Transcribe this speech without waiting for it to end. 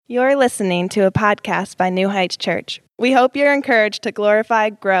You're listening to a podcast by New Heights Church. We hope you're encouraged to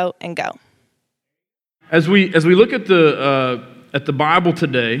glorify, grow, and go. As we look at the Bible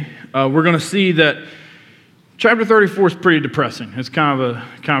today, we're going to see that chapter 34 is pretty depressing. It's kind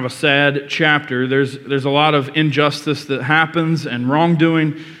of a sad chapter. There's a lot of injustice that happens and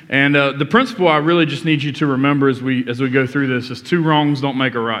wrongdoing, and the principle I really just need you to remember as we go through this is 2 wrongs don't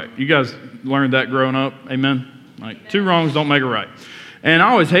make a right. You guys learned that growing up, amen? Like 2 wrongs don't make a right. And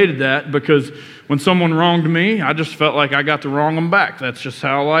I always hated that because when someone wronged me, I just felt like I got to wrong them back. That's just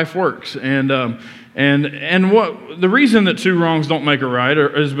how life works. And what the reason that 2 wrongs don't make a right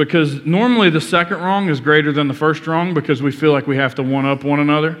is because normally the second wrong is greater than the first wrong because we feel like we have to one-up one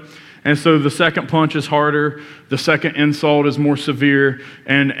another. And so the second punch is harder, the second insult is more severe,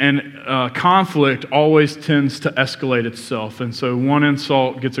 and conflict always tends to escalate itself. And so one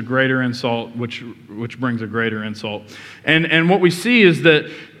insult gets a greater insult, which brings a greater insult. And what we see is that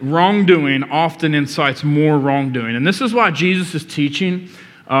wrongdoing often incites more wrongdoing. And this is why Jesus' teaching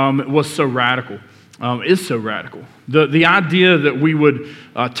was so radical. Is so radical. The idea that we would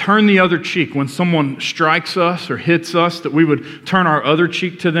turn the other cheek when someone strikes us or hits us, that we would turn our other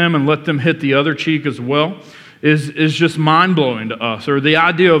cheek to them and let them hit the other cheek as well, is just mind-blowing to us. Or the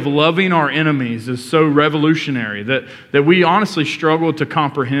idea of loving our enemies is so revolutionary that we honestly struggle to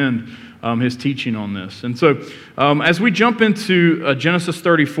comprehend his teaching on this. And so as we jump into Genesis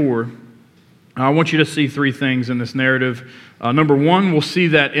 34, I want you to see 3 things in this narrative. Number 1, we'll see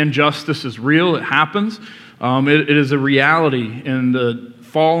that injustice is real. It happens. It is a reality in the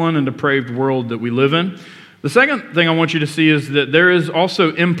fallen and depraved world that we live in. The second thing I want you to see is that there is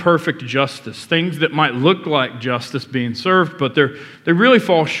also imperfect justice, things that might look like justice being served, but they really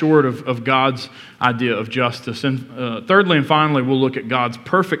fall short of God's idea of justice. And thirdly and finally, we'll look at God's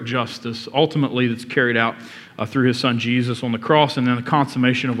perfect justice, ultimately that's carried out through his son Jesus on the cross, and then the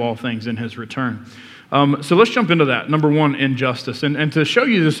consummation of all things in his return. So let's jump into that. Number 1, injustice. And to show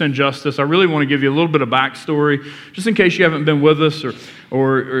you this injustice, I really want to give you a little bit of backstory, just in case you haven't been with us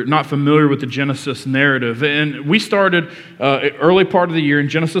or not familiar with the Genesis narrative. And we started early part of the year in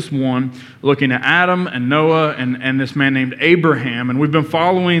Genesis 1, looking at Adam and Noah and this man named Abraham. And we've been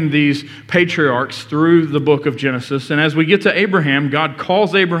following these patriarchs through the book of Genesis. And as we get to Abraham, God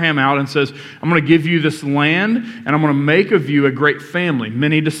calls Abraham out and says, I'm going to give you this land, and I'm going to make of you a great family,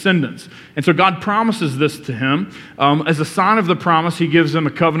 many descendants. And so God promises this to him. As a sign of the promise, he gives him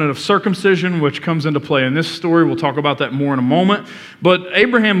a covenant of circumcision, which comes into play in this story. We'll talk about that more in a moment. But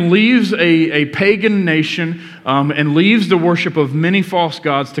Abraham leaves a pagan nation and leaves the worship of many false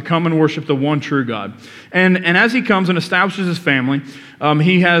gods to come and worship the one true God. And as he comes and establishes his family,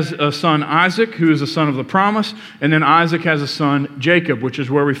 he has a son Isaac, who is the son of the promise, and then Isaac has a son Jacob, which is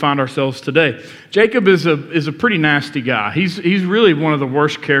where we find ourselves today. Jacob is a pretty nasty guy. He's really one of the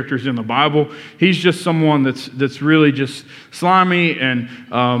worst characters in the Bible. He's just someone that's really just slimy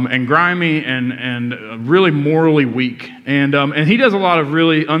and grimy and really morally weak. And he does a lot of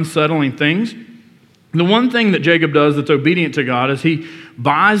really unsettling things. The one thing that Jacob does that's obedient to God is he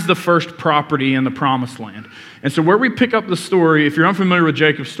buys the first property in the promised land. And so where we pick up the story, if you're unfamiliar with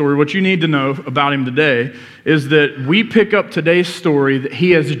Jacob's story, what you need to know about him today is that we pick up today's story that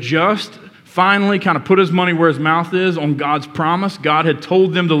he has just finally kind of put his money where his mouth is on God's promise. God had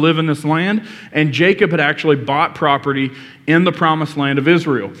told them to live in this land, and Jacob had actually bought property in the promised land of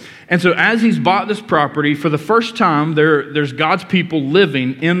Israel. And so as he's bought this property, for the first time, there's God's people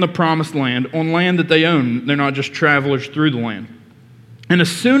living in the promised land on land that they own. They're not just travelers through the land. And as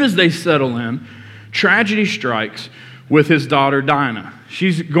soon as they settle in, tragedy strikes with his daughter Dinah.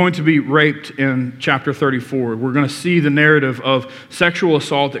 She's going to be raped in chapter 34. We're going to see the narrative of sexual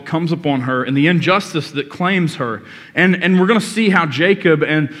assault that comes upon her and the injustice that claims her. And we're going to see how Jacob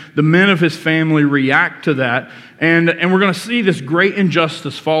and the men of his family react to that. And we're going to see this great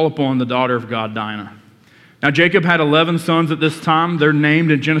injustice fall upon the daughter of God, Dinah. Now, Jacob had 11 sons at this time. They're named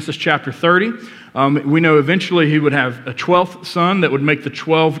in Genesis chapter 30. We know eventually he would have a 12th son that would make the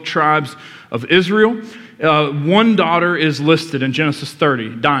 12 tribes of Israel. One daughter is listed in Genesis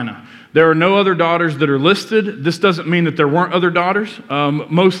 30, Dinah. There are no other daughters that are listed. This doesn't mean that there weren't other daughters.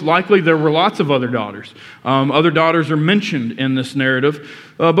 Most likely there were lots of other daughters. Other daughters are mentioned in this narrative.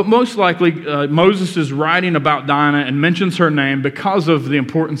 But most likely Moses is writing about Dinah and mentions her name because of the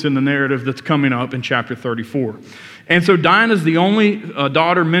importance in the narrative that's coming up in chapter 34. And so Dinah is the only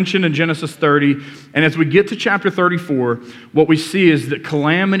daughter mentioned in Genesis 30. And as we get to chapter 34, what we see is that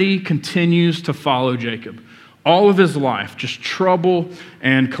calamity continues to follow Jacob. All of his life, just trouble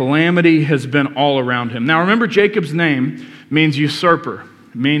and calamity has been all around him. Now remember, Jacob's name means usurper,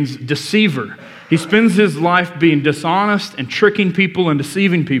 means deceiver. He spends his life being dishonest and tricking people and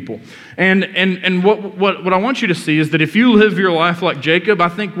deceiving people. And what I want you to see is that if you live your life like Jacob, I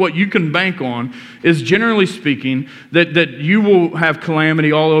think what you can bank on is, generally speaking, that you will have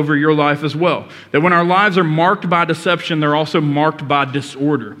calamity all over your life as well. That when our lives are marked by deception, they're also marked by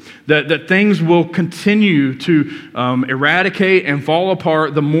disorder. That things will continue to eradicate and fall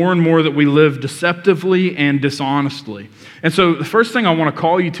apart the more and more that we live deceptively and dishonestly. And so the first thing I want to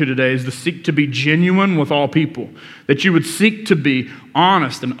call you to today is to seek to be genuine with all people. That you would seek to be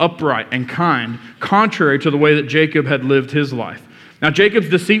honest and upright and kind, contrary to the way that Jacob had lived his life. Now, Jacob's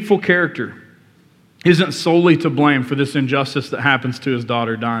deceitful character isn't solely to blame for this injustice that happens to his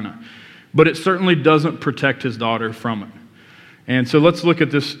daughter Dinah, but it certainly doesn't protect his daughter from it. And so let's look at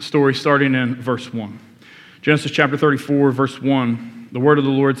this story starting in verse 1. Genesis chapter 34, verse 1, the word of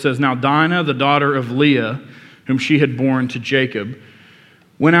the Lord says, "Now Dinah, the daughter of Leah, whom she had borne to Jacob,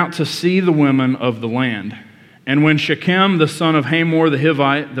 went out to see the women of the land. And when Shechem, the son of Hamor the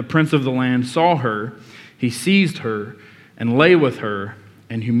Hivite, the prince of the land, saw her, he seized her and lay with her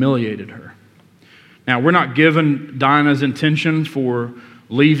and humiliated her." Now, we're not given Dinah's intention for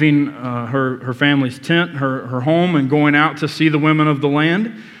leaving her family's tent, her home, and going out to see the women of the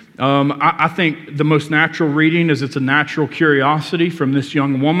land. I think the most natural reading is it's a natural curiosity from this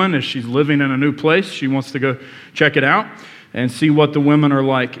young woman as she's living in a new place. She wants to go check it out and see what the women are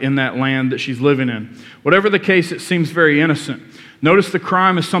like in that land that she's living in. Whatever the case, it seems very innocent. Notice the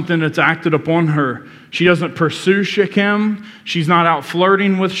crime is something that's acted upon her. She doesn't pursue Shechem. She's not out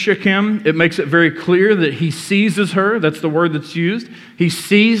flirting with Shechem. It makes it very clear that he seizes her. That's the word that's used. He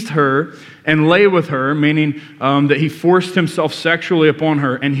seized her and lay with her, meaning that he forced himself sexually upon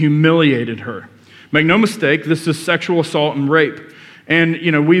her and humiliated her. Make no mistake, this is sexual assault and rape. And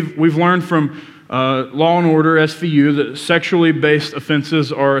we've learned from Law and Order, SVU, that sexually based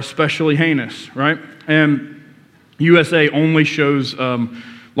offenses are especially heinous, right? And USA only shows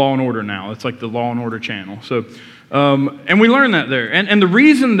Law and Order now. It's like the Law and Order channel. So, and we learn that there. And the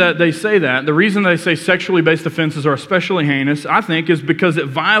reason that they say that, the reason they say sexually based offenses are especially heinous, I think, is because it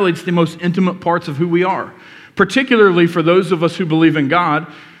violates the most intimate parts of who we are. Particularly for those of us who believe in God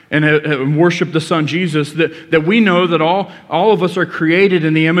and worship the Son Jesus, that we know that all of us are created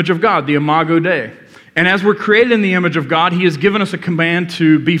in the image of God, the Imago Dei. And as we're created in the image of God, He has given us a command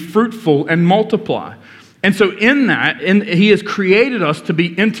to be fruitful and multiply. And so in that, He has created us to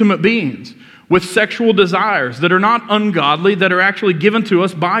be intimate beings with sexual desires that are not ungodly, that are actually given to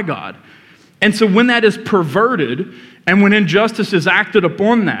us by God. And so when that is perverted, and when injustice is acted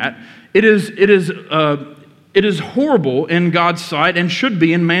upon that, it is horrible in God's sight and should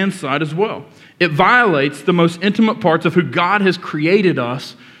be in man's sight as well. It violates the most intimate parts of who God has created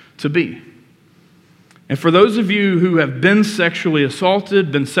us to be. And for those of you who have been sexually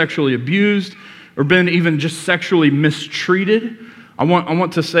assaulted, been sexually abused, or been even just sexually mistreated, I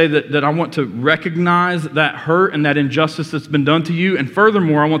want to say that I want to recognize that hurt and that injustice that's been done to you. And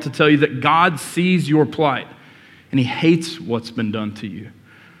furthermore, I want to tell you that God sees your plight and He hates what's been done to you.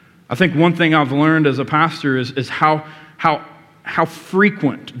 I think one thing I've learned as a pastor is how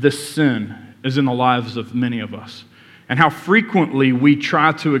frequent this sin is in the lives of many of us, and how frequently we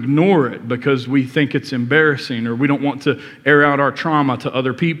try to ignore it because we think it's embarrassing or we don't want to air out our trauma to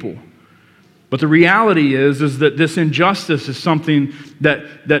other people. But the reality is that this injustice is something that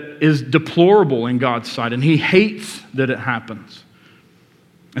is deplorable in God's sight, and He hates that it happens.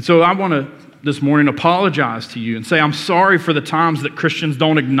 And so I want to this morning apologize to you and say I'm sorry for the times that Christians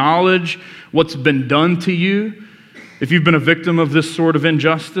don't acknowledge what's been done to you. If you've been a victim of this sort of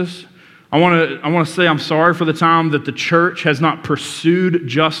injustice, I want to say I'm sorry for the time that the church has not pursued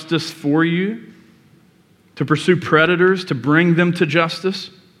justice for you, to pursue predators, to bring them to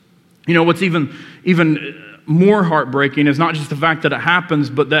justice. You know, what's even more heartbreaking is not just the fact that it happens,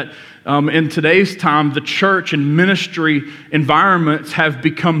 but that in today's time, the church and ministry environments have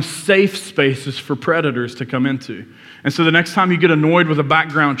become safe spaces for predators to come into. And so the next time you get annoyed with a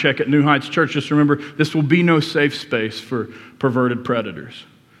background check at New Heights Church, just remember, this will be no safe space for perverted predators.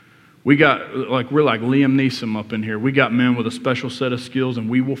 We're like Liam Neeson up in here. We got men with a special set of skills, and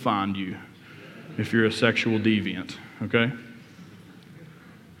we will find you if you're a sexual deviant, okay?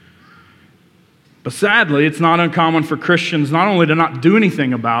 But sadly, it's not uncommon for Christians not only to not do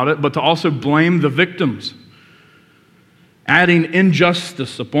anything about it, but to also blame the victims, adding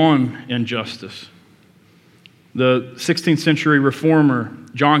injustice upon injustice. The 16th century reformer,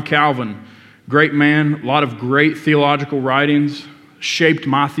 John Calvin, great man, a lot of great theological writings, shaped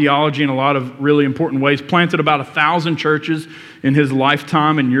my theology in a lot of really important ways, planted about 1,000 churches in his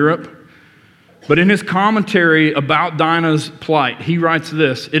lifetime in Europe. But in his commentary about Dinah's plight, he writes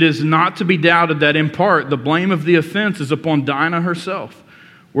this: "It is not to be doubted that in part the blame of the offense is upon Dinah herself,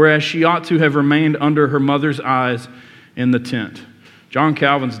 whereas she ought to have remained under her mother's eyes in the tent." John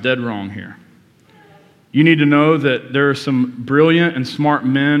Calvin's dead wrong here. You need to know that there are some brilliant and smart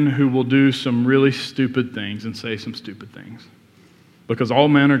men who will do some really stupid things and say some stupid things. Because all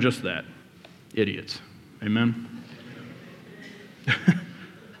men are just that, idiots. Amen?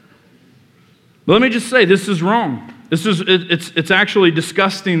 But let me just say, this is wrong. It's actually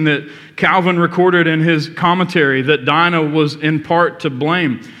disgusting that Calvin recorded in his commentary that Dinah was in part to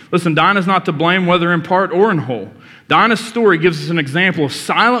blame. Listen, Dinah's not to blame whether in part or in whole. Dinah's story gives us an example of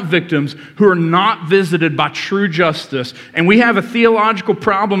silent victims who are not visited by true justice. And we have a theological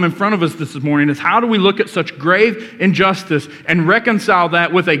problem in front of us this morning. Is how do we look at such grave injustice and reconcile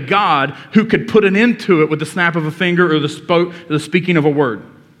that with a God who could put an end to it with the snap of a finger or the speaking of a word?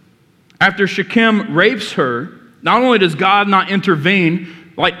 After Shechem rapes her, not only does God not intervene,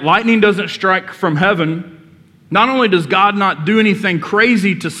 like lightning doesn't strike from heaven, not only does God not do anything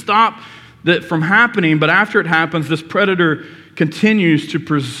crazy to stop that from happening, but after it happens, this predator continues to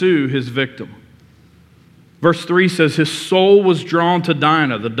pursue his victim. Verse 3 says, "His soul was drawn to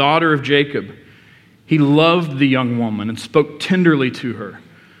Dinah, the daughter of Jacob. He loved the young woman and spoke tenderly to her.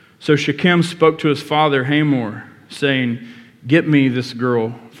 So Shechem spoke to his father Hamor, saying, 'Get me this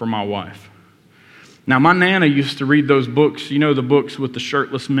girl for my wife.'" Now, my Nana used to read those books, you know, the books with the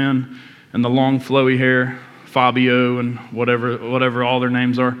shirtless men and the long flowy hair, Fabio and whatever all their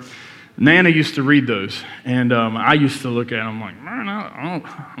names are. Nana used to read those, and I used to look at them like, man, I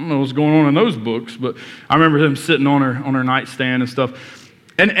don't know what's going on in those books, but I remember them sitting on her nightstand and stuff.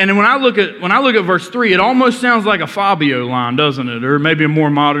 And when I look at verse 3, it almost sounds like a Fabio line, doesn't it? Or maybe a more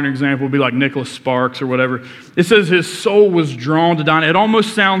modern example would be like Nicholas Sparks or whatever. It says his soul was drawn to Dinah. It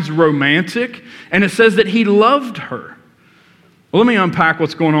almost sounds romantic, and it says that he loved her. Well, let me unpack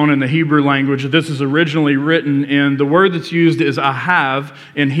what's going on in the Hebrew language. This is originally written in, the word that's used is ahav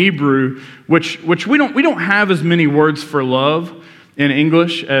in Hebrew, which we don't have as many words for love in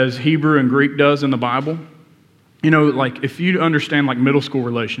English as Hebrew and Greek does in the Bible. You know, like if you understand like middle school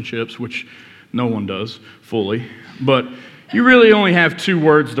relationships, which no one does fully, but you really only have two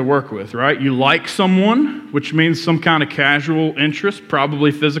words to work with, right? You like someone, which means some kind of casual interest,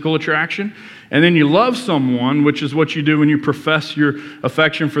 probably physical attraction. And then you love someone, which is what you do when you profess your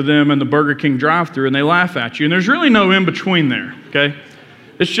affection for them in the Burger King drive-thru and they laugh at you. And there's really no in-between there, okay?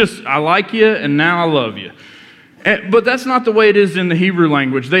 It's just, I like you and now I love you. But that's not the way it is in the Hebrew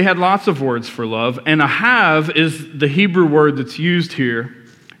language. They had lots of words for love. And ahav is the Hebrew word that's used here.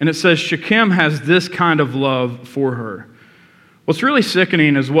 And it says Shechem has this kind of love for her. What's really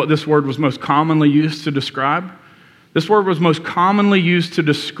sickening is what this word was most commonly used to describe. This word was most commonly used to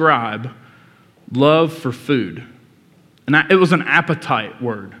describe love for food. And it was an appetite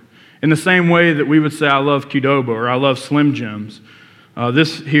word. In the same way that we would say, I love Qdoba or I love Slim Jims.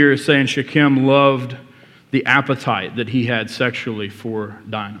 This here is saying Shechem loved the appetite that he had sexually for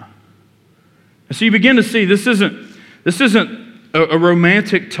Dinah. And so you begin to see this isn't a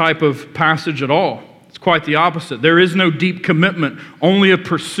romantic type of passage at all. It's quite the opposite. There is no deep commitment, only a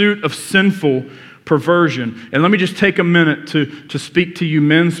pursuit of sinful perversion. And let me just take a minute to speak to you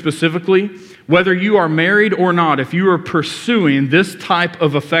men specifically. Whether you are married or not, if you are pursuing this type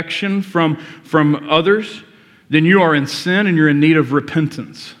of affection from others, then you are in sin and you're in need of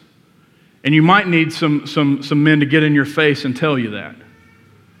repentance. And you might need some men to get in your face and tell you that.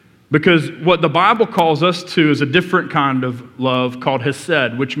 Because what the Bible calls us to is a different kind of love called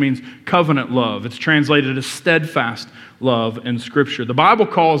hesed, which means covenant love. It's translated as steadfast love in Scripture. The Bible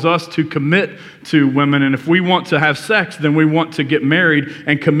calls us to commit to women, and if we want to have sex, then we want to get married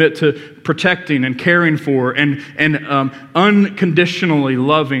and commit to protecting and caring for and unconditionally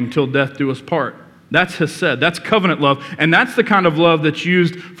loving till death do us part. That's hesed. That's covenant love. And that's the kind of love that's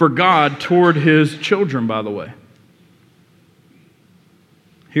used for God toward his children, by the way.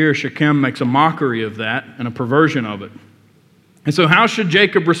 Here, Shechem makes a mockery of that and a perversion of it. And so how should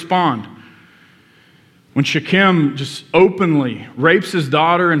Jacob respond when Shechem just openly rapes his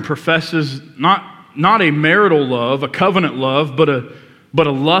daughter and professes not a marital love, a covenant love, but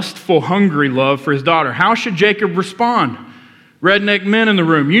a lustful, hungry love for his daughter? How should Jacob respond? Redneck men in the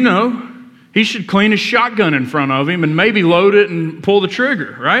room, you know, he should clean his shotgun in front of him and maybe load it and pull the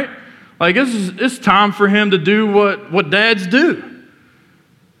trigger, right? Like it's time for him to do what dads do.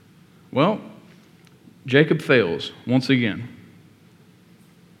 Well, Jacob fails once again.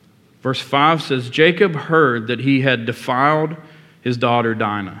 Verse 5 says, Jacob heard that he had defiled his daughter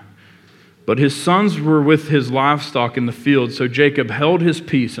Dinah, but his sons were with his livestock in the field, so Jacob held his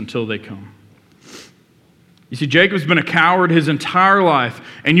peace until they come. You see, Jacob's been a coward his entire life,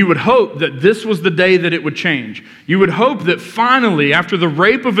 and you would hope that this was the day that it would change. You would hope that finally, after the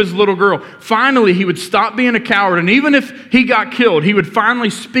rape of his little girl, finally he would stop being a coward, and even if he got killed, he would finally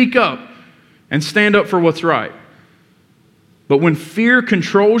speak up and stand up for what's right. But when fear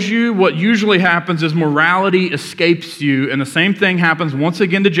controls you, what usually happens is morality escapes you, and the same thing happens once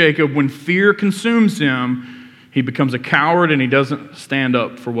again to Jacob. When fear consumes him, he becomes a coward and he doesn't stand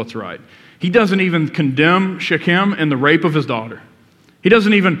up for what's right. He doesn't even condemn Shechem in the rape of his daughter. He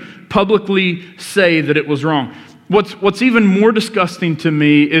doesn't even publicly say that it was wrong. What's even more disgusting to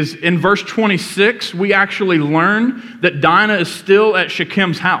me is in verse 26, we actually learn that Dinah is still at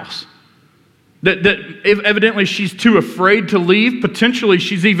Shechem's house. That evidently she's too afraid to leave. Potentially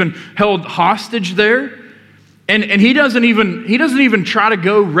she's even held hostage there. And he doesn't even try to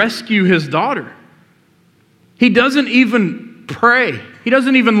go rescue his daughter. He doesn't even pray. He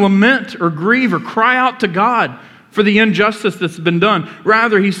doesn't even lament or grieve or cry out to God for the injustice that's been done.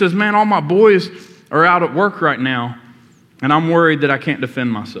 Rather, he says, man, all my boys are out at work right now, and I'm worried that I can't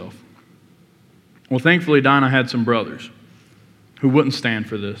defend myself. Well, thankfully, Dinah had some brothers who wouldn't stand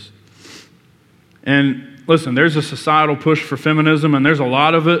for this. And listen, there's a societal push for feminism, and there's a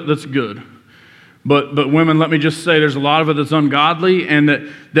lot of it that's good. But women, let me just say, there's a lot of it that's ungodly, and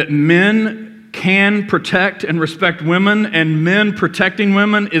that men can protect and respect women, and men protecting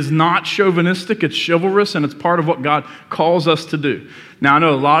women is not chauvinistic, it's chivalrous, and it's part of what God calls us to do. Now, I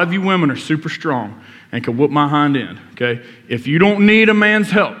know a lot of you women are super strong and can whoop my hind end, okay? If you don't need a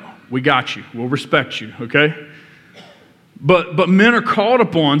man's help, we got you. We'll respect you, okay? But men are called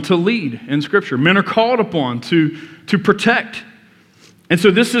upon to lead in Scripture. Men are called upon to protect. And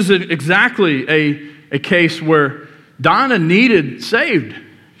so this is exactly a case where Dinah needed saved.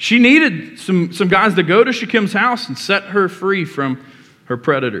 She needed some guys to go to Shechem's house and set her free from her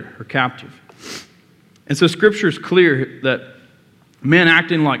predator, her captive. And so Scripture is clear that men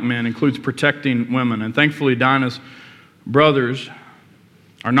acting like men includes protecting women. And thankfully, Dinah's brothers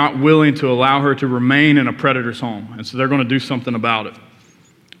are not willing to allow her to remain in a predator's home. And so they're going to do something about it.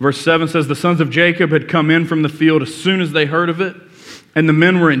 Verse 7 says, the sons of Jacob had come in from the field as soon as they heard of it. And the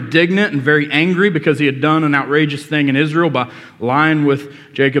men were indignant and very angry because he had done an outrageous thing in Israel by lying with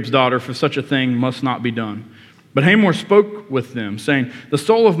Jacob's daughter, for such a thing must not be done. But Hamor spoke with them, saying, the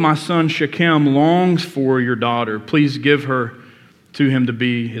soul of my son Shechem longs for your daughter. Please give her to him to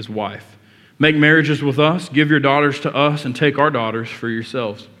be his wife. Make marriages with us, give your daughters to us, and take our daughters for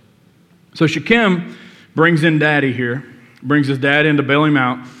yourselves. So Shechem brings in daddy here, brings his dad in to bail him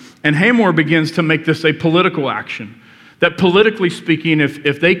out, and Hamor begins to make this a political action. That politically speaking,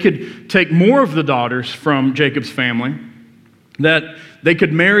 if they could take more of the daughters from Jacob's family, that they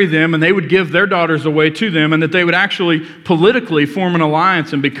could marry them and they would give their daughters away to them, and that they would actually politically form an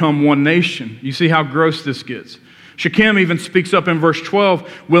alliance and become one nation. You see how gross this gets. Shechem even speaks up in verse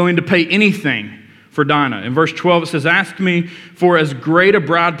 12, willing to pay anything for Dinah. In verse 12 it says, ask me for as great a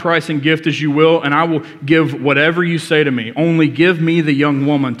bride price and gift as you will, and I will give whatever you say to me. Only give me the young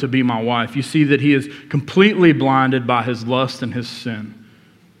woman to be my wife. You see that he is completely blinded by his lust and his sin.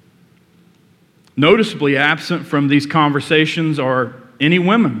 Noticeably absent from these conversations are any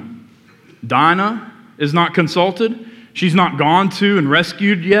women. Dinah is not consulted. She's not gone to and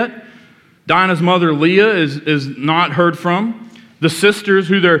rescued yet. Dinah's mother Leah is not heard from. The sisters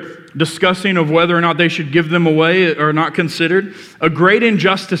who they're discussing of whether or not they should give them away are not considered. A great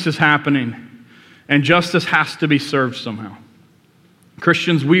injustice is happening, and justice has to be served somehow.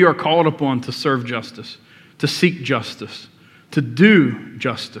 Christians, we are called upon to serve justice, to seek justice, to do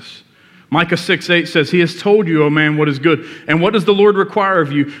justice. Micah 6:8 says, he has told you, O man, what is good. And what does the Lord require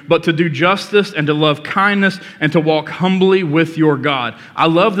of you but to do justice and to love kindness and to walk humbly with your God? I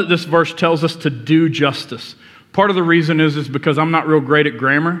love that this verse tells us to do justice. Part of the reason is because I'm not real great at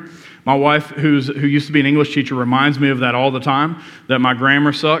grammar. My wife, who used to be an English teacher, reminds me of that all the time, that my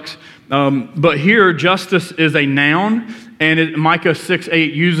grammar sucks. But here, justice is a noun, and Micah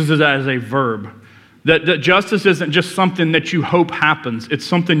 6:8 uses it as a verb. That justice isn't just something that you hope happens, it's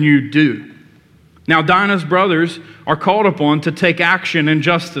something you do. Now, Dinah's brothers are called upon to take action in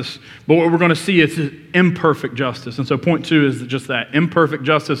justice, but what we're going to see is imperfect justice. And so point 2 is just that, imperfect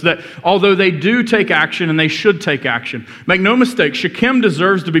justice, that although they do take action and they should take action, make no mistake, Shechem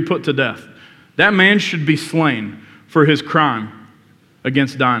deserves to be put to death. That man should be slain for his crime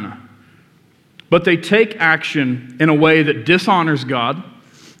against Dinah. But they take action in a way that dishonors God,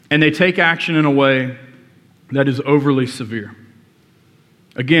 and they take action in a way that is overly severe.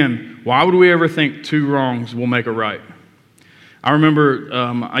 Again, why would we ever think 2 wrongs will make a right? I remember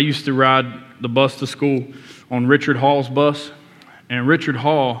I used to ride the bus to school on Richard Hall's bus, and Richard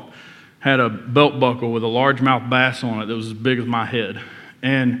Hall had a belt buckle with a largemouth bass on it that was as big as my head.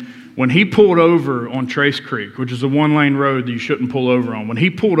 And when he pulled over on Trace Creek, which is a one-lane road that you shouldn't pull over on, when he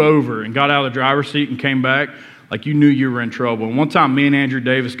pulled over and got out of the driver's seat and came back, like you knew you were in trouble. And one time, me and Andrew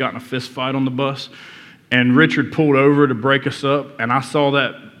Davis got in a fist fight on the bus, and Richard pulled over to break us up, and I saw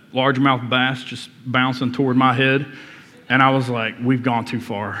that largemouth bass just bouncing toward my head, and I was like, we've gone too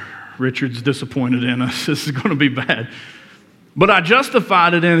far. Richard's disappointed in us. This is going to be bad. But I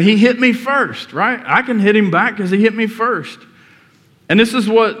justified it in he hit me first, right? I can hit him back because he hit me first. And this is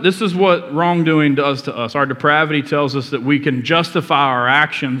what wrongdoing does to us. Our depravity tells us that we can justify our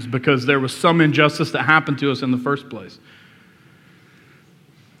actions because there was some injustice that happened to us in the first place.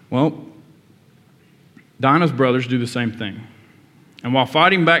 Well, Dinah's brothers do the same thing. And while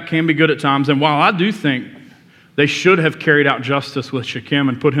fighting back can be good at times, and while I do think they should have carried out justice with Shechem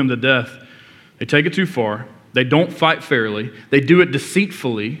and put him to death, they take it too far. They don't fight fairly. They do it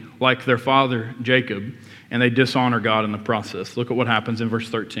deceitfully, like their father Jacob, and they dishonor God in the process. Look at what happens in verse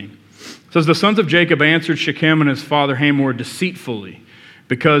 13. It says, the sons of Jacob answered Shechem and his father Hamor deceitfully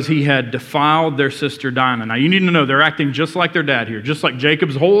because he had defiled their sister Dinah. Now you need to know they're acting just like their dad here. Just like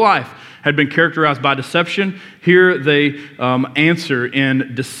Jacob's whole life had been characterized by deception, here they answer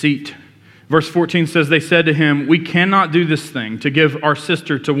in deceit. Verse 14 says, they said to him, we cannot do this thing to give our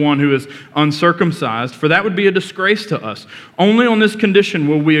sister to one who is uncircumcised, for that would be a disgrace to us. Only on this condition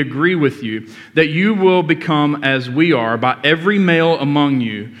will we agree with you, that you will become as we are by every male among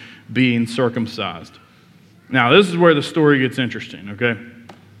you being circumcised. Now, this is where the story gets interesting, okay?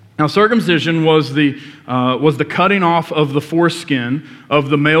 Now, circumcision was the cutting off of the foreskin of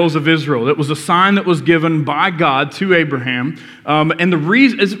the males of Israel. It was a sign that was given by God to Abraham. And the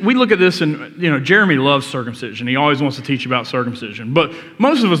reason is we look at this, and Jeremy loves circumcision. He always wants to teach about circumcision. But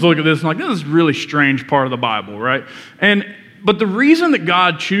most of us look at this and like, this is a really strange part of the Bible, right? But the reason that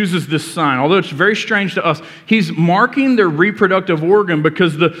God chooses this sign, although it's very strange to us, he's marking their reproductive organ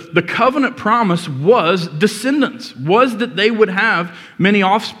because the covenant promise was descendants, was that they would have many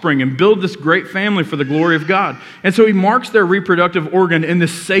offspring and build this great family for the glory of God. And so he marks their reproductive organ in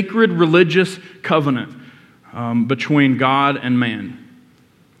this sacred religious covenant between God and man.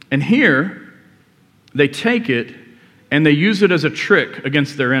 And here, they take it and they use it as a trick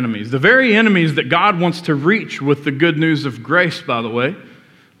against their enemies. The very enemies that God wants to reach with the good news of grace, by the way.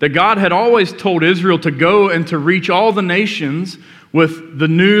 That God had always told Israel to go and to reach all the nations with the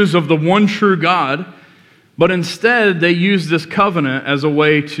news of the one true God. But instead, they use this covenant as a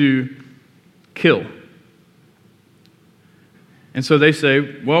way to kill. And so they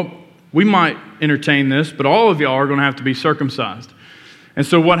say, well, we might entertain this, but all of y'all are going to have to be circumcised. And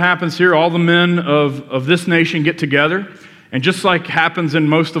so what happens here, all the men of this nation get together, and just like happens in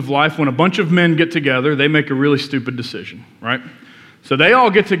most of life, when a bunch of men get together, they make a really stupid decision, right? So they all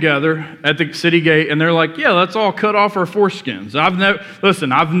get together at the city gate, and they're like, yeah, let's all cut off our foreskins.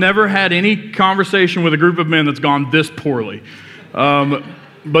 I've never had any conversation with a group of men that's gone this poorly.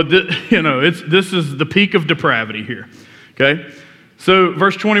 But this is the peak of depravity here, okay? So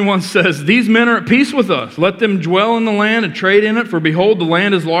verse 21 says, these men are at peace with us. Let them dwell in the land and trade in it, for behold, the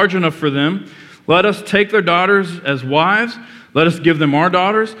land is large enough for them. Let us take their daughters as wives. Let us give them our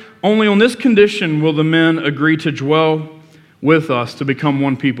daughters. Only on this condition will the men agree to dwell with us to become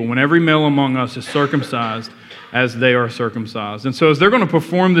one people, when every male among us is circumcised as they are circumcised. And so as they're going to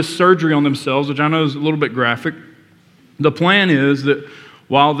perform this surgery on themselves, which I know is a little bit graphic, the plan is that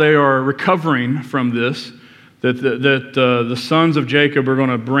while they are recovering from this, that the sons of Jacob are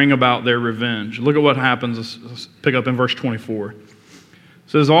going to bring about their revenge. Look at what happens. Let's pick up in verse 24. It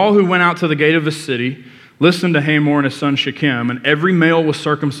says, all who went out to the gate of the city listened to Hamor and his son Shechem, and every male was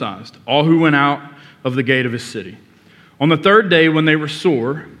circumcised, all who went out of the gate of his city. On the third day, when they were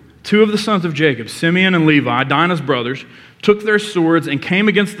sore, two of the sons of Jacob, Simeon and Levi, Dinah's brothers, took their swords and came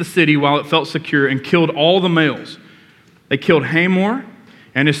against the city while it felt secure and killed all the males. They killed Hamor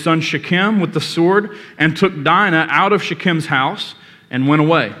and his son Shechem with the sword, and took Dinah out of Shechem's house and went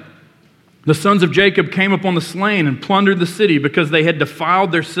away. The sons of Jacob came upon the slain and plundered the city because they had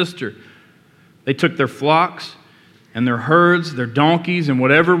defiled their sister. They took their flocks and their herds, their donkeys, and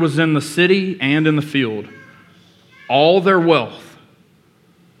whatever was in the city and in the field, all their wealth,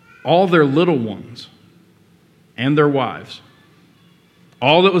 all their little ones, and their wives.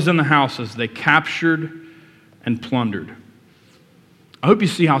 All that was in the houses they captured and plundered. I hope you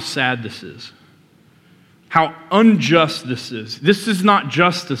see how sad this is, how unjust this is. This is not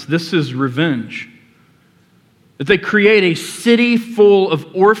justice, this is revenge. That they create a city full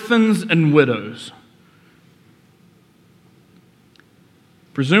of orphans and widows.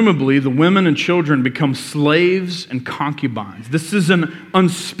 Presumably, the women and children become slaves and concubines. This is an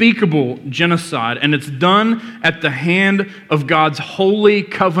unspeakable genocide, and it's done at the hand of God's holy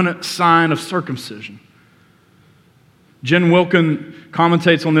covenant sign of circumcision. Jen Wilkin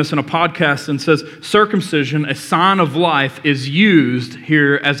commentates on this in a podcast and says, circumcision, a sign of life, is used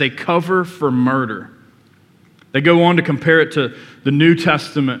here as a cover for murder. They go on to compare it to the New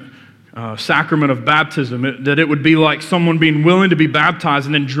Testament sacrament of baptism, that it would be like someone being willing to be baptized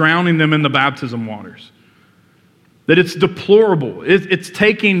and then drowning them in the baptism waters. That it's deplorable. It's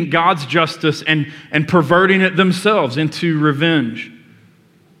taking God's justice and perverting it themselves into revenge.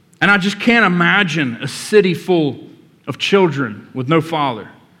 And I just can't imagine a city full of children with no father,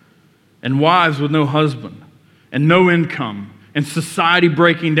 and wives with no husband, and no income, and society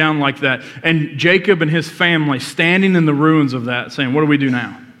breaking down like that, and Jacob and his family standing in the ruins of that saying, what do we do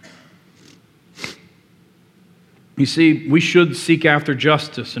now? You see, we should seek after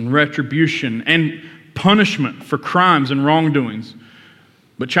justice and retribution and punishment for crimes and wrongdoings.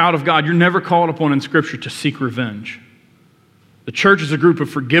 But child of God, you're never called upon in Scripture to seek revenge. The church is a group of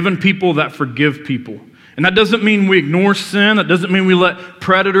forgiven people that forgive people. And that doesn't mean we ignore sin. That doesn't mean we let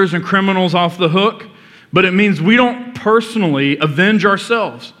predators and criminals off the hook. But it means we don't personally avenge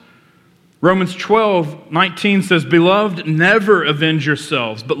ourselves. Romans 12:19 says, Beloved, never avenge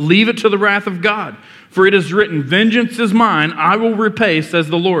yourselves, but leave it to the wrath of God. For it is written, Vengeance is mine, I will repay, says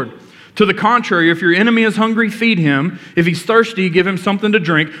the Lord. To the contrary, if your enemy is hungry, feed him. If he's thirsty, give him something to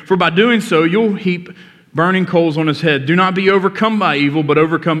drink. For by doing so, you'll heap burning coals on his head. Do not be overcome by evil, but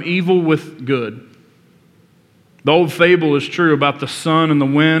overcome evil with good. The old fable is true about the sun and the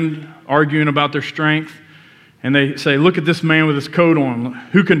wind arguing about their strength. And they say, look at this man with his coat on.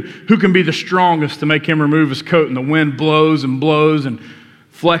 Who can be the strongest to make him remove his coat? And the wind blows and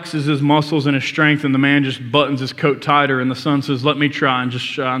flexes his muscles and his strength, and the man just buttons his coat tighter, and the sun says, let me try, and just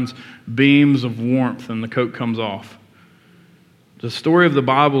shines beams of warmth, and the coat comes off. The story of the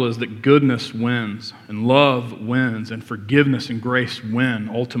Bible is that goodness wins, and love wins, and forgiveness and grace win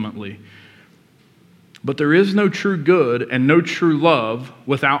ultimately. But there is no true good and no true love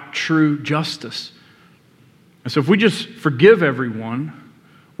without true justice. And so if we just forgive everyone,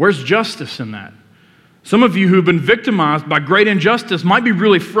 where's justice in that? Some of you who have been victimized by great injustice might be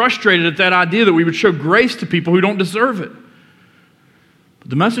really frustrated at that idea that we would show grace to people who don't deserve it.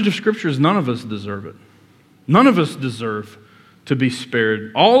 But the message of Scripture is none of us deserve it. None of us deserve to be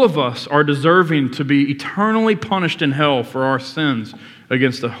spared. All of us are deserving to be eternally punished in hell for our sins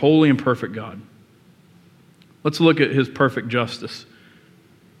against a holy and perfect God. Let's look at His perfect justice.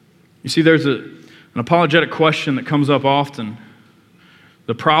 You see, there's an apologetic question that comes up often.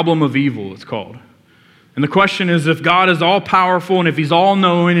 The problem of evil, it's called. And the question is, if God is all-powerful and if He's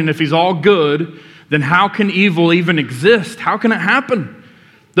all-knowing and if He's all-good, then how can evil even exist? How can it happen?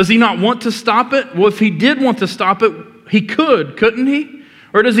 Does He not want to stop it? Well, if He did want to stop it, He could, couldn't He?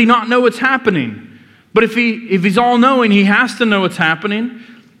 Or does He not know it's happening? But if He's all-knowing, He has to know it's happening.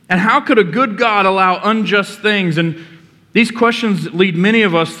 And how could a good God allow unjust things? And these questions lead many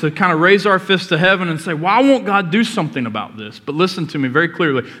of us to kind of raise our fists to heaven and say, why won't God do something about this? But listen to me very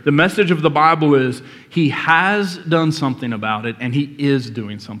clearly. The message of the Bible is He has done something about it, and He is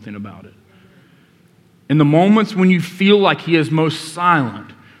doing something about it. In the moments when you feel like He is most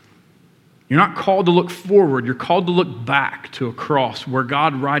silent, you're not called to look forward. You're called to look back to a cross where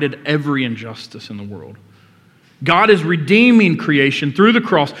God righted every injustice in the world. God is redeeming creation through the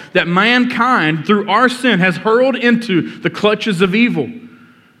cross that mankind, through our sin, has hurled into the clutches of evil.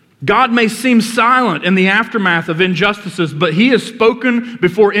 God may seem silent in the aftermath of injustices, but He has spoken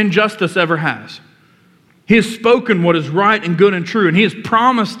before injustice ever has. He has spoken what is right and good and true, and He has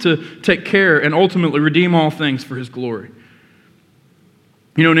promised to take care and ultimately redeem all things for His glory.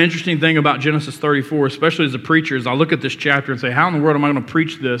 You know, an interesting thing about Genesis 34, especially as a preacher, is I look at this chapter and say, how in the world am I going to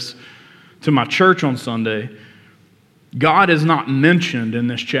preach this to my church on Sunday? God is not mentioned in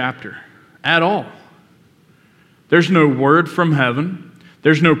this chapter at all. There's no word from heaven.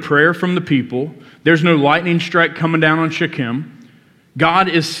 There's no prayer from the people. There's no lightning strike coming down on Shechem. God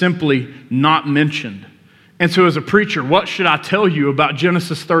is simply not mentioned. And so as a preacher, what should I tell you about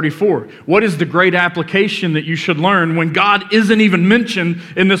Genesis 34? What is the great application that you should learn when God isn't even mentioned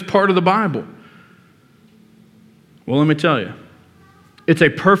in this part of the Bible? Well, let me tell you. It's a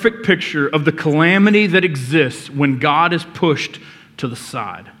perfect picture of the calamity that exists when God is pushed to the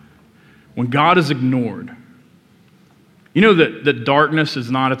side, when God is ignored. You know that darkness is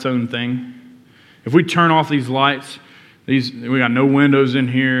not its own thing? If we turn off these lights, we got no windows in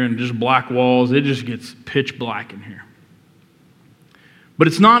here and just black walls, it just gets pitch black in here. But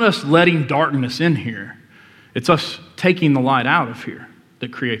it's not us letting darkness in here. It's us taking the light out of here.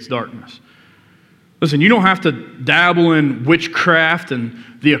 that creates darkness. Listen, you don't have to dabble in witchcraft and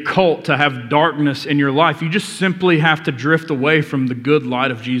the occult to have darkness in your life. You just simply have to drift away from the good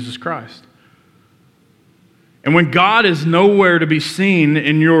light of Jesus Christ. And when God is nowhere to be seen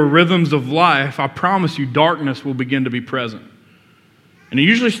in your rhythms of life, I promise you, darkness will begin to be present. And it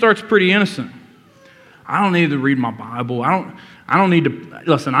usually starts pretty innocent. I don't need to read my Bible. I don't need to,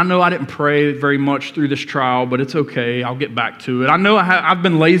 listen, I know I didn't pray very much through this trial, but it's okay. I'll get back to it. I know I've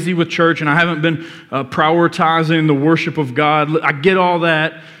been lazy with church and I haven't been prioritizing the worship of God. I get all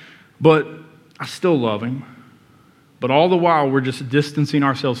that, but I still love Him. But all the while, we're just distancing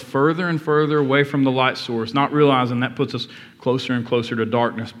ourselves further and further away from the light source, not realizing that puts us closer and closer to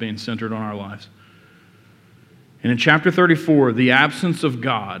darkness being centered on our lives. And in chapter 34, the absence of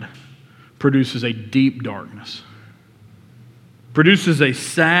God produces a deep darkness, produces a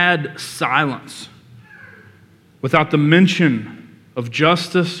sad silence without the mention of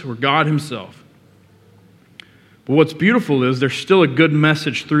justice or God Himself. But what's beautiful is there's still a good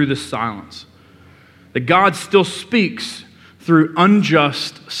message through this silence. That God still speaks through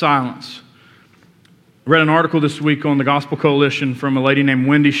unjust silence. I read an article this week on the Gospel Coalition from a lady named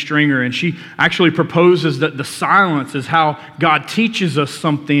Wendy Stringer, and she actually proposes that the silence is how God teaches us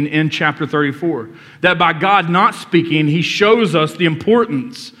something in chapter 34. That by God not speaking, He shows us the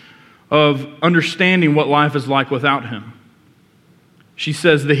importance of understanding what life is like without Him. She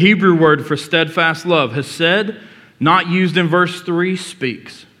says the Hebrew word for steadfast love, hesed, not used in verse 3,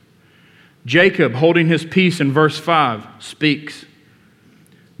 speaks. Jacob, holding his peace in verse 5, speaks.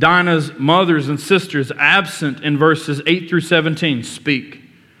 Dinah's mothers and sisters, absent in verses 8 through 17, speak.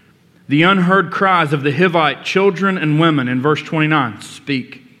 The unheard cries of the Hivite children and women in verse 29,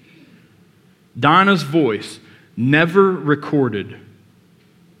 speak. Dinah's voice, never recorded,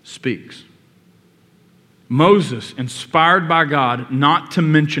 speaks. Moses, inspired by God not to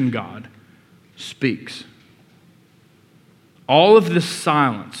mention God, speaks. All of this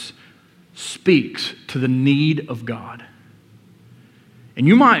silence speaks to the need of God. And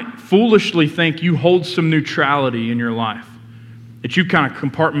you might foolishly think you hold some neutrality in your life, that you kind of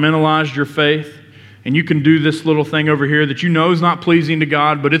compartmentalized your faith, and you can do this little thing over here that you know is not pleasing to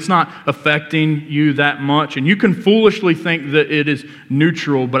God, but it's not affecting you that much. And you can foolishly think that it is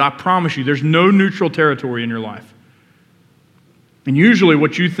neutral, but I promise you, there's no neutral territory in your life. And usually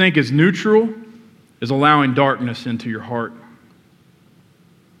what you think is neutral is allowing darkness into your heart.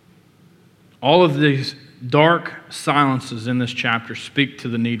 All of these dark silences in this chapter speak to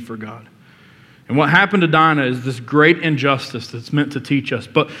the need for God. And what happened to Dinah is this great injustice that's meant to teach us,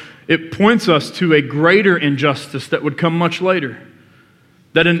 but it points us to a greater injustice that would come much later.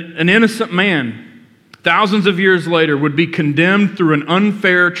 That an innocent man, thousands of years later, would be condemned through an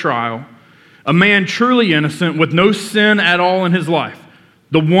unfair trial. A man truly innocent with no sin at all in his life.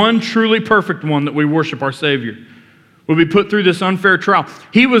 The one truly perfect one that we worship, our Savior, would be put through this unfair trial.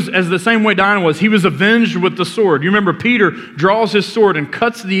 He was, as the same way Dinah was, he was avenged with the sword. You remember Peter draws his sword and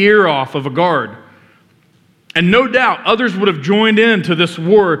cuts the ear off of a guard. And no doubt others would have joined in to this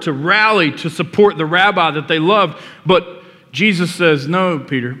war to rally to support the rabbi that they loved. But Jesus says, no,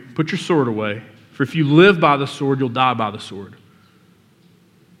 Peter, put your sword away. For if you live by the sword, you'll die by the sword.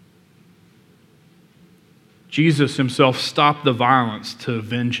 Jesus Himself stopped the violence to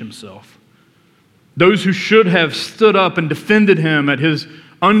avenge Himself. Those who should have stood up and defended Him at His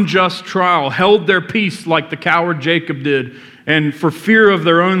unjust trial held their peace like the coward Jacob did, and for fear of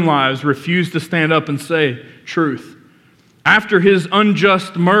their own lives refused to stand up and say truth. After His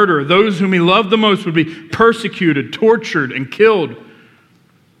unjust murder, those whom He loved the most would be persecuted, tortured, and killed.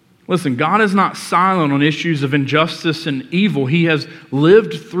 Listen, God is not silent on issues of injustice and evil. He has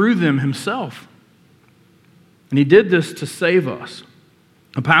lived through them Himself. And He did this to save us.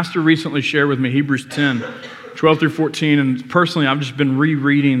 A pastor recently shared with me Hebrews 10, 12 through 14, and personally I've just been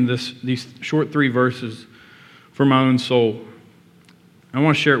rereading these short 3 verses for my own soul. I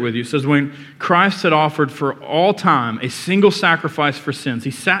want to share it with you. It says, when Christ had offered for all time a single sacrifice for sins,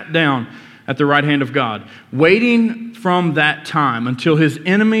 He sat down at the right hand of God, waiting from that time until His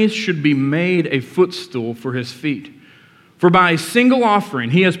enemies should be made a footstool for His feet. For by a single offering,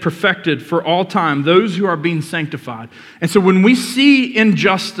 He has perfected for all time those who are being sanctified. And so when we see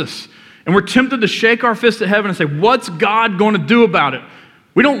injustice and we're tempted to shake our fist at heaven and say, what's God going to do about it?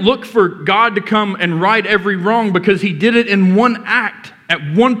 We don't look for God to come and right every wrong because He did it in one act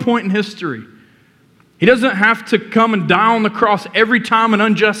at one point in history. He doesn't have to come and die on the cross every time an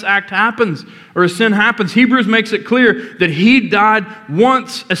unjust act happens or a sin happens. Hebrews makes it clear that He died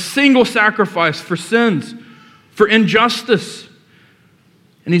once, a single sacrifice for sins, for injustice.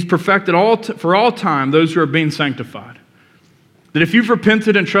 And He's perfected for all time those who are being sanctified. That if you've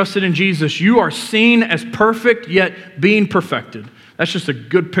repented and trusted in Jesus, you are seen as perfect, yet being perfected. That's just a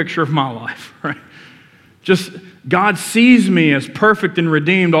good picture of my life, right? Just God sees me as perfect and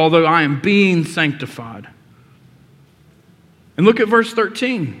redeemed, although I am being sanctified. And look at verse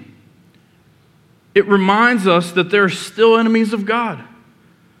 13. It reminds us that there are still enemies of God.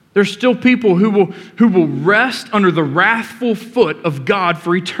 There's still people who will rest under the wrathful foot of God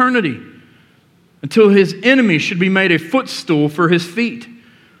for eternity until his enemy should be made a footstool for his feet.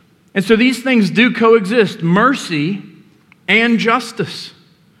 And so these things do coexist, mercy and justice.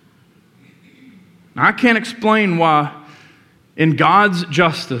 Now, I can't explain why in God's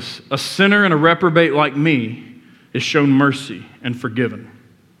justice, a sinner and a reprobate like me is shown mercy and forgiven,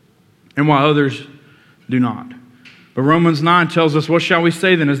 and why others do not. But Romans 9 tells us, what shall we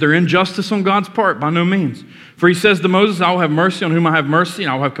say then? Is there injustice on God's part? By no means. For he says to Moses, I will have mercy on whom I have mercy,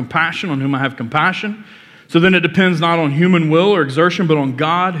 and I will have compassion on whom I have compassion. So then it depends not on human will or exertion, but on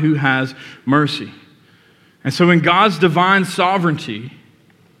God who has mercy. And so in God's divine sovereignty,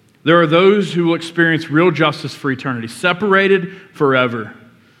 there are those who will experience real justice for eternity, separated forever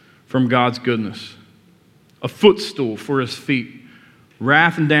from God's goodness, a footstool for his feet,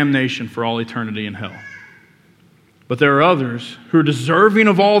 wrath and damnation for all eternity in hell. But there are others who are deserving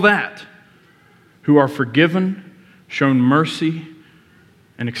of all that, who are forgiven, shown mercy,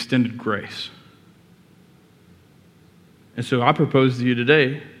 and extended grace. And so I propose to you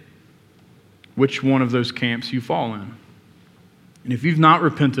today which one of those camps you fall in. And if you've not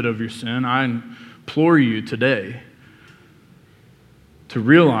repented of your sin, I implore you today to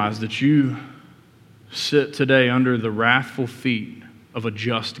realize that you sit today under the wrathful feet of a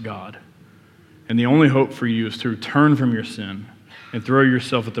just God. And the only hope for you is to turn from your sin and throw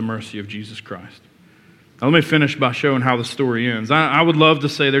yourself at the mercy of Jesus Christ. Now, let me finish by showing how the story ends. I would love to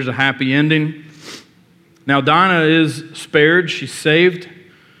say there's a happy ending. Now, Dinah is spared. She's saved.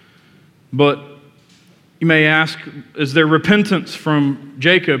 But you may ask, is there repentance from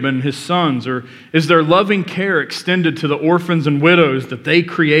Jacob and his sons? Or is there loving care extended to the orphans and widows that they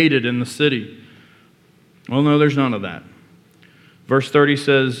created in the city? Well, no, there's none of that. Verse 30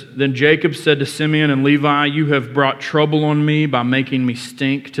 says, Then Jacob said to Simeon and Levi, You have brought trouble on me by making me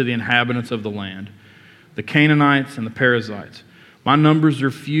stink to the inhabitants of the land, the Canaanites and the Perizzites. My numbers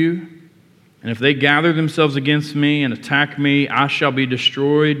are few, and if they gather themselves against me and attack me, I shall be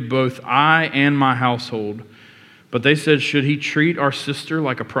destroyed, both I and my household. But they said, Should he treat our sister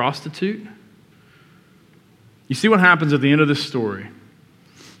like a prostitute? You see what happens at the end of this story.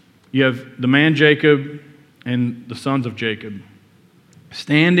 You have the man Jacob and the sons of Jacob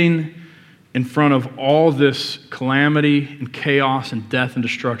standing in front of all this calamity and chaos and death and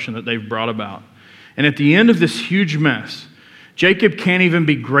destruction that they've brought about. And at the end of this huge mess, Jacob can't even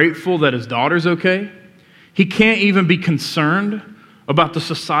be grateful that his daughter's okay. He can't even be concerned about the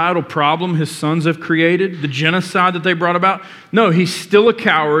societal problem his sons have created, the genocide that they brought about. No, he's still a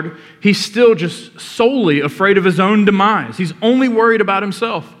coward. He's still just solely afraid of his own demise. He's only worried about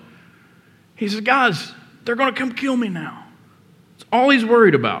himself. He says, guys, they're going to come kill me now. It's all he's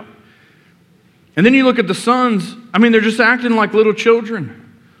worried about. And then you look at the sons, they're just acting like little children.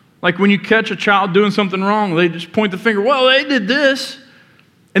 Like when you catch a child doing something wrong, they just point the finger, well, they did this.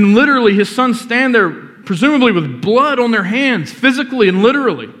 And literally his sons stand there, presumably with blood on their hands, physically and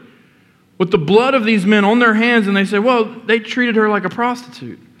literally, with the blood of these men on their hands, and they say, well, they treated her like a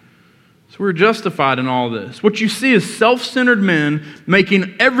prostitute. So we're justified in all this. What you see is self-centered men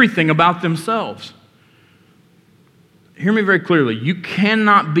making everything about themselves. Hear me very clearly. You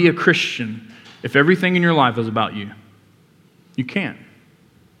cannot be a Christian if everything in your life is about you. You can't.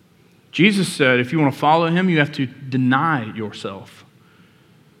 Jesus said if you want to follow him, you have to deny yourself.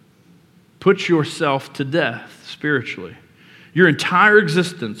 Put yourself to death spiritually. Your entire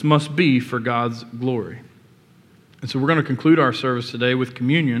existence must be for God's glory. And so we're going to conclude our service today with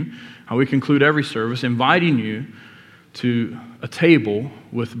communion, how we conclude every service, inviting you to a table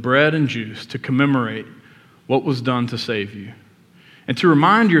with bread and juice to commemorate what was done to save you. And to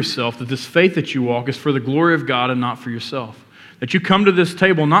remind yourself that this faith that you walk is for the glory of God and not for yourself. That you come to this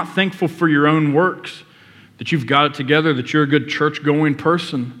table not thankful for your own works, that you've got it together, that you're a good church-going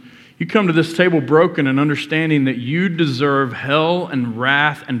person. You come to this table broken and understanding that you deserve hell and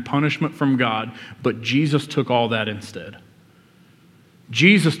wrath and punishment from God, but Jesus took all that instead.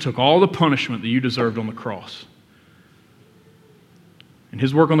 Jesus took all the punishment that you deserved on the cross. And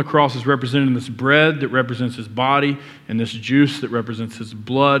his work on the cross is represented in this bread that represents his body and this juice that represents his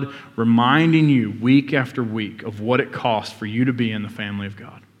blood, reminding you week after week of what it costs for you to be in the family of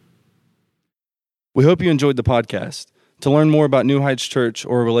God. We hope you enjoyed the podcast. To learn more about New Heights Church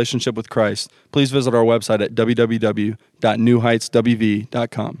or a relationship with Christ, please visit our website at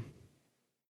www.newheightswv.com.